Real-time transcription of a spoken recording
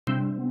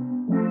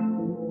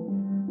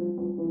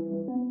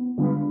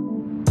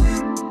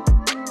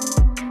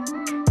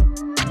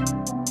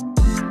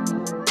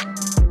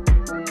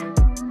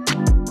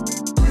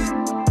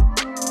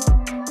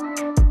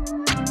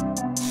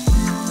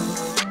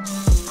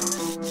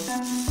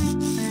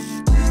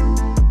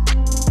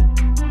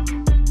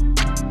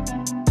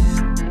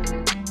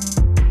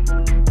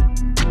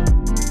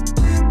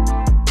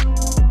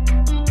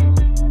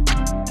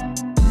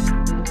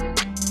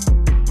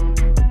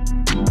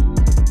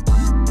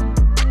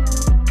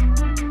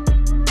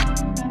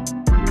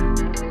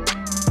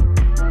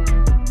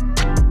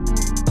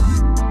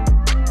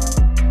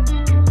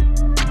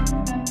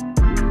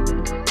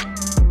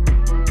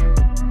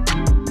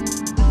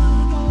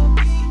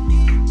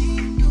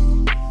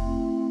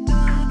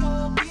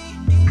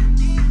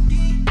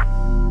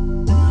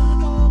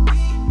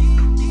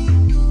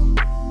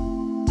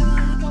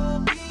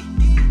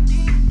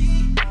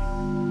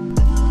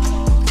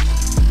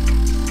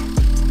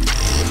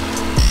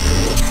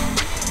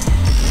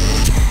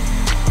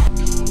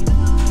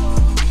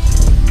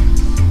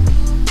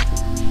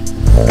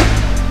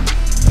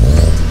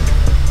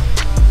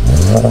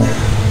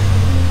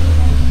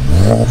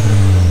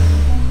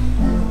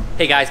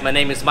Hey guys, my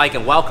name is Mike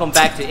and welcome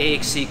back to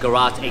AXC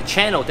Garage, a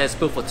channel that's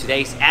built for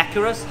today's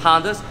Acuras,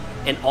 Hondas,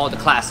 and all the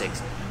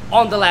classics.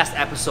 On the last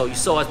episode, you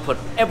saw us put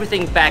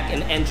everything back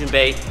in the engine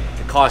bay.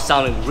 The car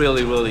sounding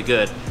really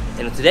good.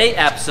 And in today's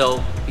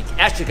episode, we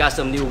actually got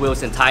some new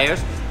wheels and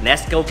tires.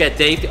 Let's go get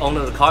Dave, the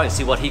owner of the car, and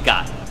see what he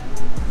got.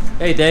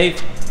 Hey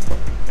Dave.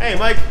 Hey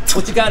Mike.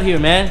 What you got here,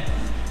 man?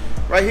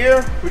 Right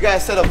here, we got a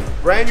set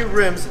of brand new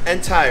rims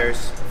and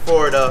tires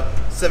for the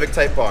Civic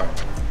Type-R.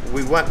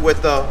 We went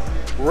with the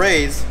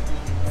Rays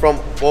from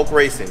Volk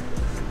Racing.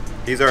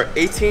 These are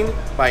 18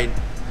 by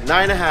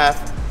 9.5,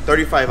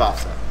 35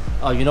 offset.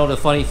 Oh, you know, the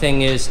funny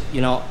thing is,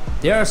 you know,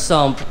 there are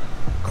some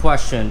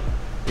question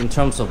in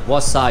terms of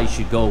what size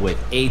you should go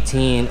with,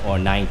 18 or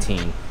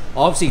 19.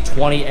 Obviously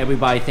 20,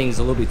 everybody thinks is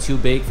a little bit too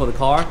big for the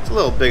car. It's a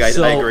little big, I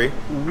agree.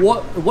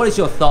 What is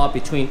your thought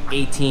between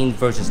 18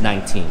 versus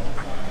 19?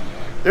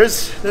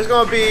 There's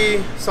going to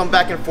be some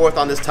back and forth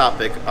on this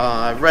topic.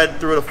 I've read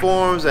through the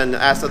forums and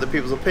asked other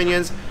people's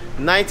opinions.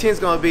 19 is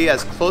going to be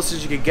as close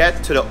as you could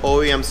get to the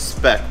OEM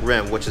spec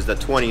rim, which is the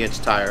 20-inch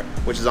tire,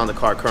 which is on the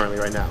car currently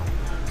right now.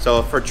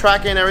 So for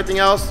tracking and everything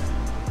else,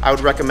 I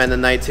would recommend the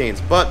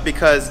 19s. But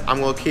because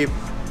I'm going to keep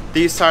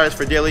these tires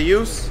for daily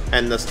use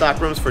and the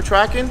stock rims for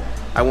tracking,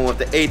 I went with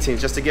the 18s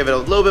just to give it a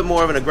little bit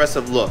more of an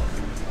aggressive look,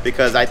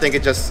 because I think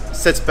it just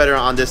sits better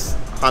on this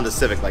Honda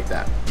Civic like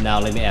that. Now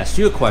let me ask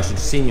you a question.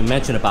 Seeing you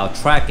mentioned about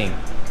tracking,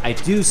 I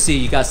do see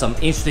you got some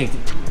interesting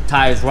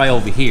tires right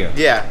over here.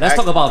 Yeah. Let's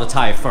talk about the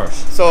tire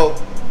first. So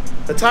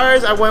the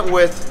tires I went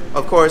with,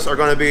 of course, are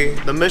going to be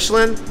the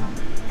Michelin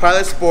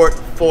Pilot Sport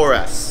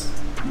 4S.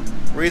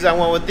 The reason I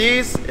went with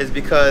these is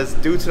because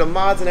due to the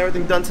mods and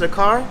everything done to the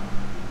car,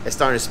 it's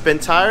starting to spin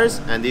tires,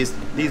 and these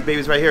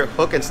babies right here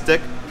hook and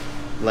stick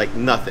like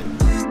nothing.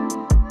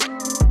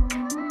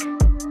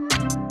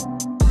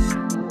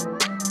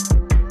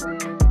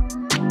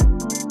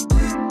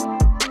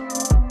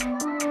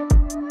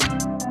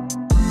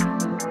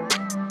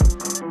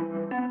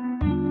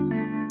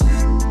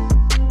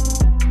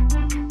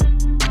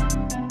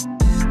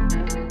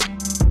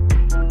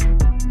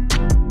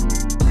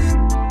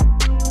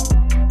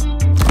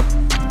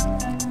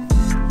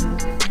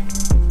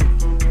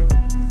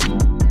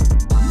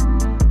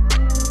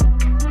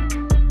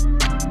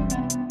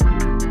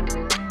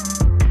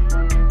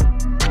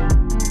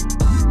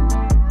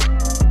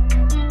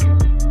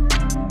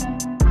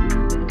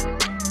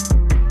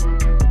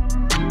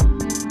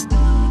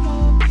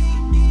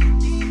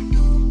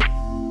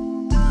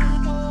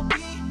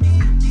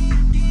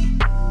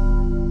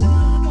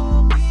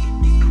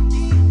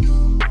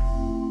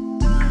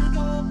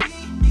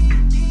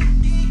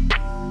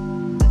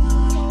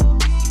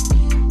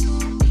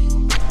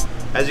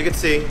 As you can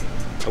see,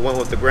 I went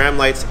with the Graham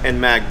lights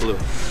and mag blue.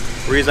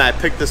 The reason I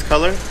picked this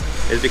color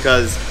is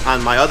because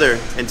on my other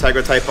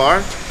Integra Type-R,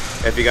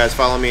 if you guys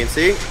follow me and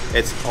see,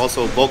 it's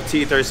also Volk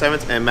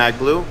T37s and mag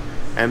blue.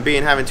 And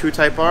having two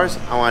Type-Rs,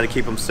 I wanted to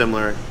keep them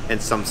similar in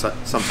some type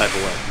of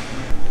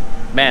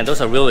way. Man, those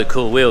are really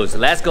cool wheels.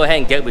 Let's go ahead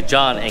and get with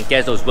John and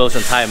get those wheels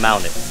and tire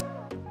mounted.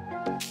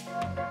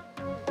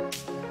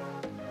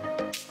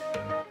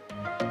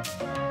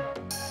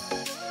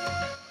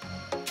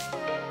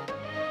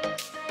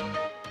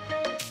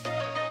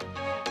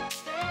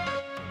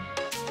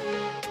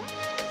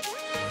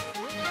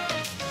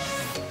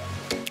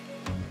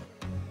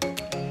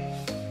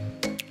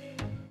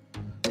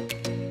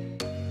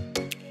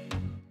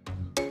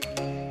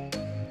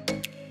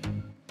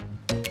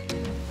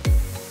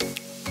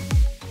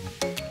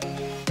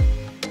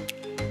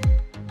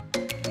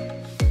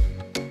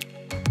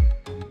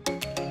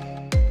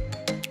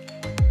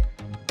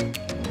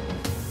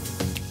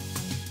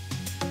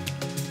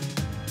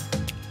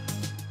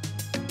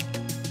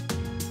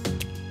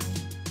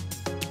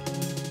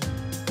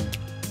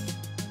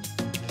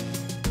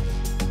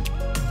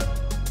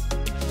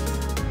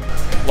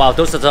 Wow,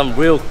 those are some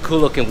real cool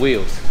looking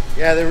wheels.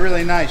 Yeah, they're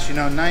really nice. You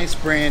know, nice,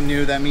 brand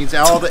new. That means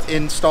all the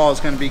install is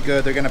going to be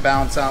good. They're going to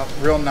balance out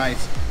real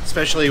nice,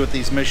 especially with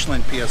these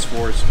Michelin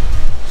PS4s.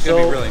 It's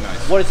going to be really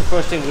nice. What is the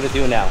first thing we're going to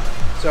do now?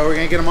 So we're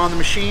going to get them on the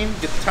machine,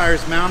 get the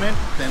tires mounted,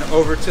 then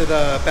over to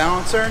the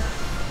balancer,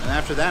 and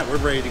after that, we're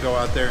ready to go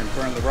out there and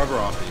burn the rubber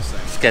off these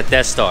things. Let's get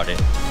that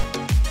started.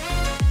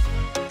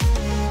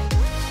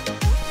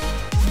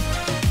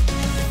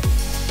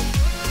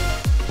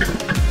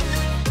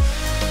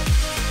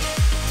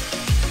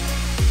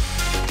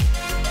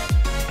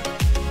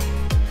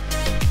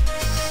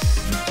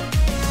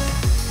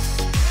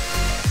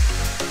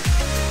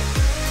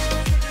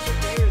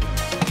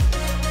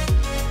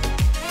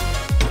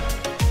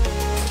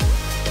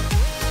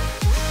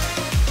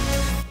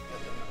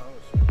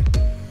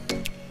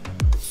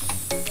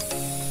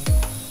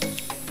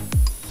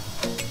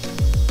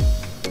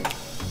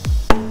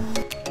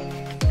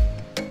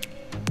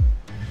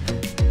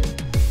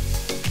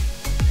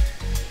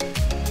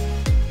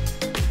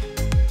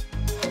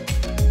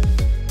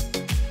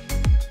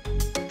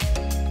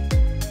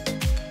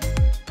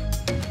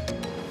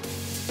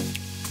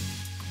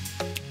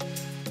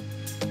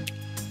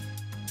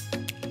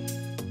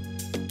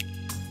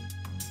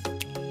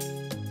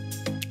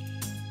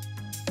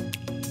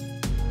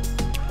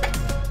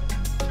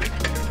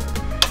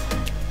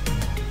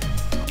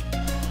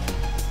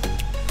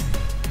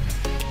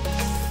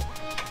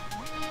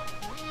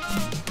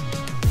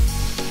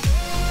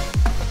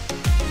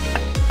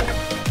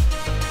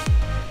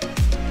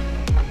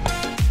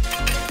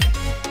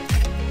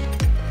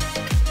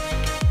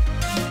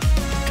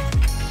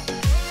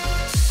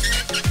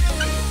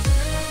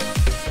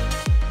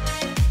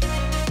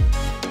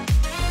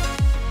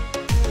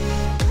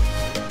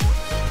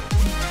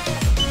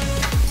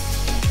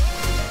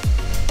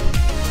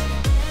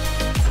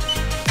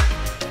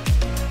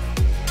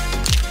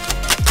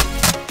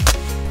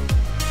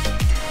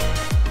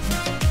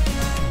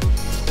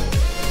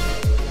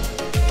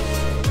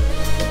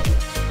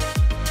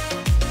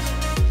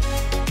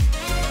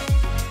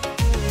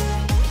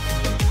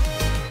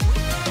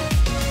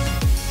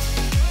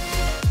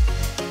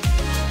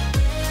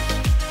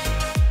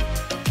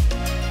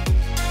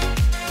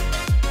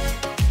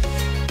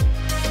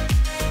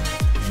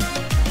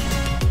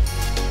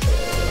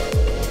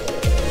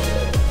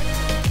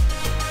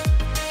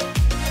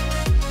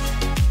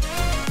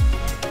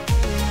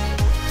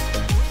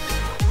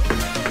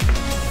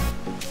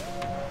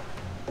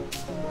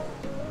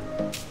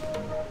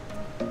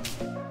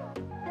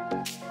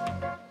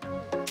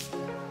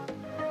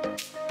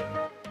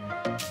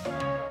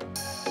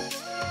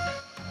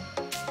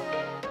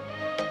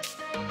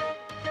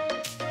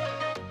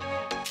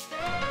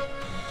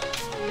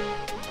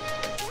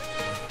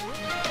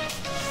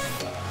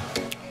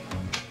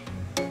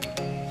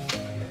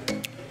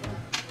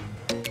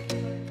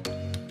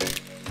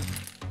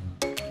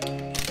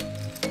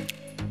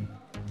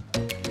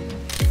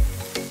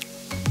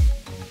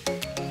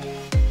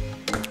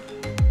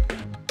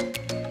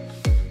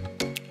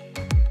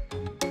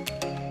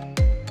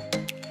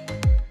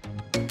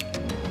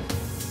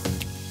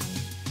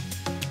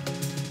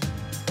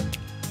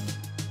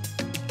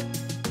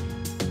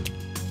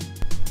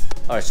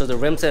 All right, so the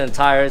rims and the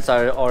tires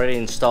are already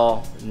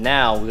installed.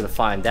 Now we're gonna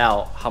find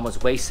out how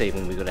much weight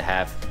saving we're gonna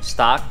have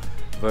stock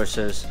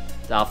versus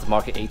the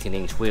aftermarket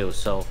 18-inch wheels.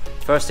 So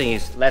first thing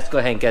is, let's go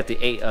ahead and get the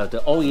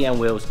OEM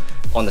wheels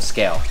on the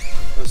scale.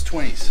 Those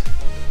 20s.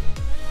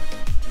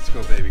 Let's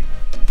go, baby.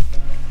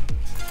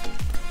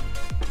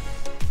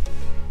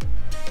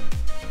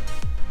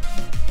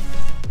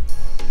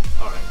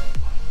 All right.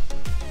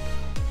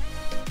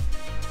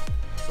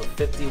 So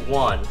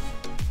 51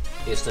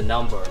 is the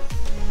number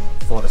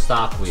for the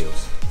stock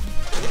wheels.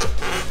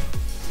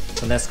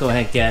 So let's go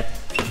ahead and get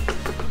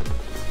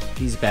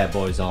these bad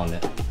boys on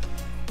it.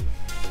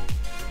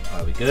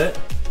 Are we good?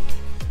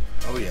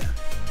 Oh yeah.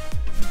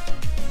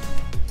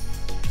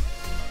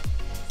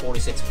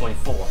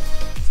 46.4.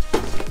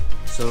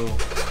 So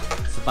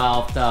it's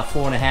about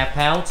 4.5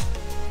 pounds.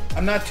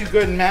 I'm not too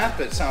good in math,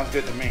 but it sounds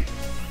good to me.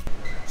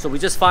 So we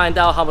just find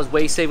out how much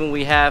weight saving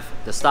we have,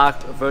 the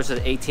stock versus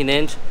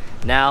 18-inch.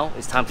 Now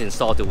it's time to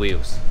install the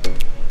wheels.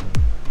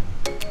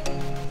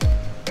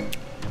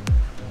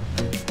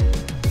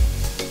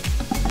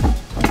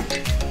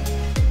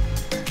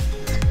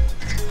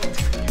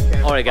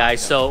 Alright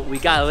guys, so we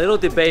got a little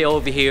debate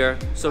over here.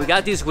 So we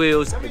got these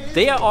wheels.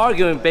 They are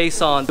arguing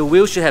based on the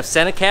wheels should have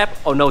center cap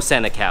or no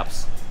center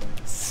caps.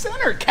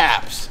 Center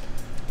caps.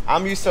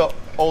 I'm used to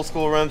old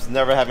school rims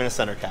never having a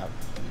center cap.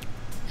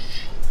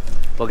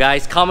 Well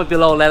guys, comment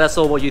below, let us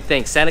know what you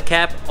think. Center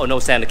cap or no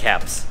center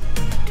caps.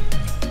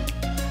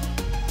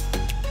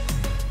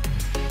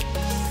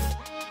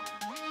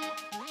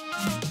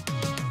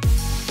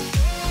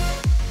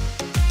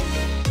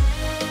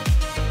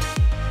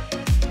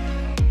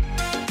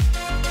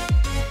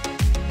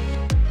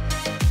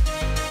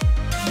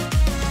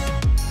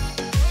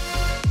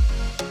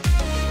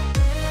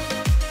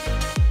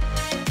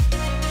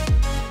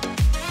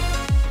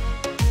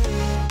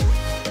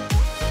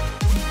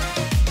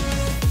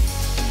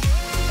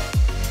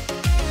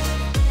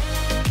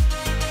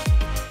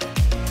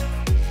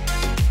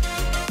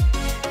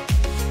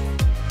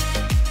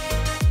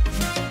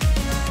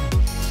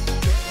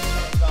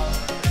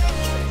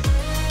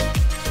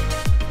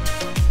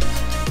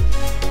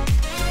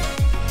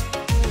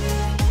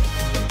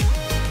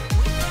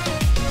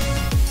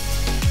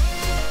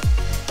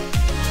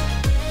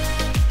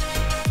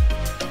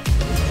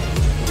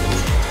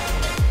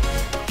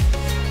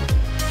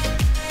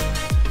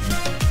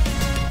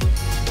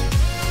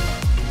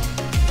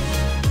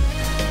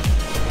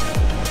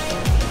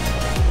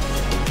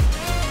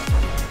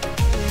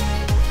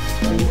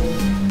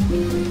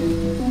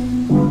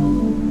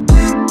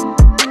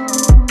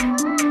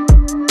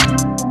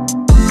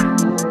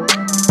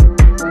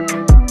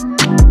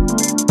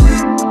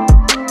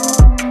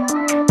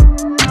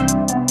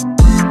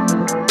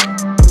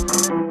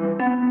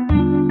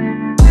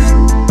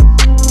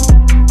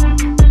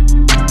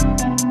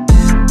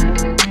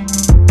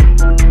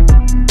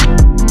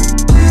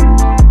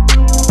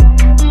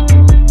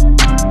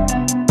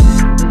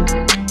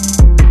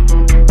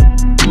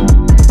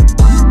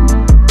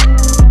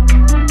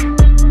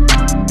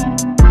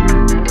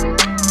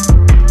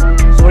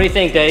 What do you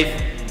think, Dave?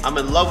 I'm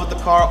in love with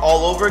the car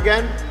all over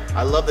again.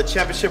 I love the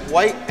championship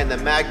white and the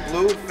mag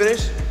blue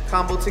finish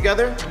combo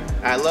together.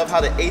 And I love how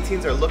the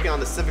 18s are looking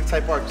on the Civic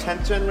Type-R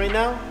 10th gen right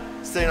now,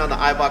 sitting on the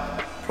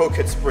Eibach Pro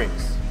Kit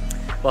springs.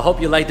 Well, hope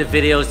you like the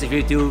videos. If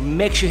you do,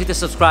 make sure you hit the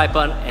subscribe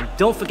button and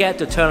don't forget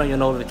to turn on your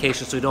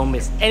notifications so you don't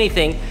miss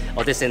anything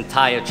of this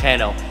entire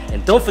channel.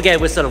 And don't forget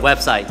to visit our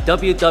website,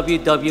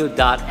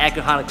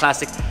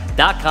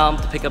 www.acurahondaclassic.com,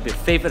 to pick up your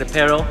favorite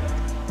apparel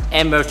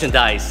and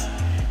merchandise.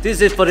 This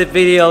is it for the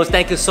videos.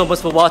 Thank you so much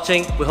for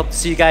watching. We hope to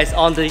see you guys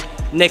on the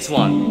next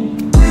one.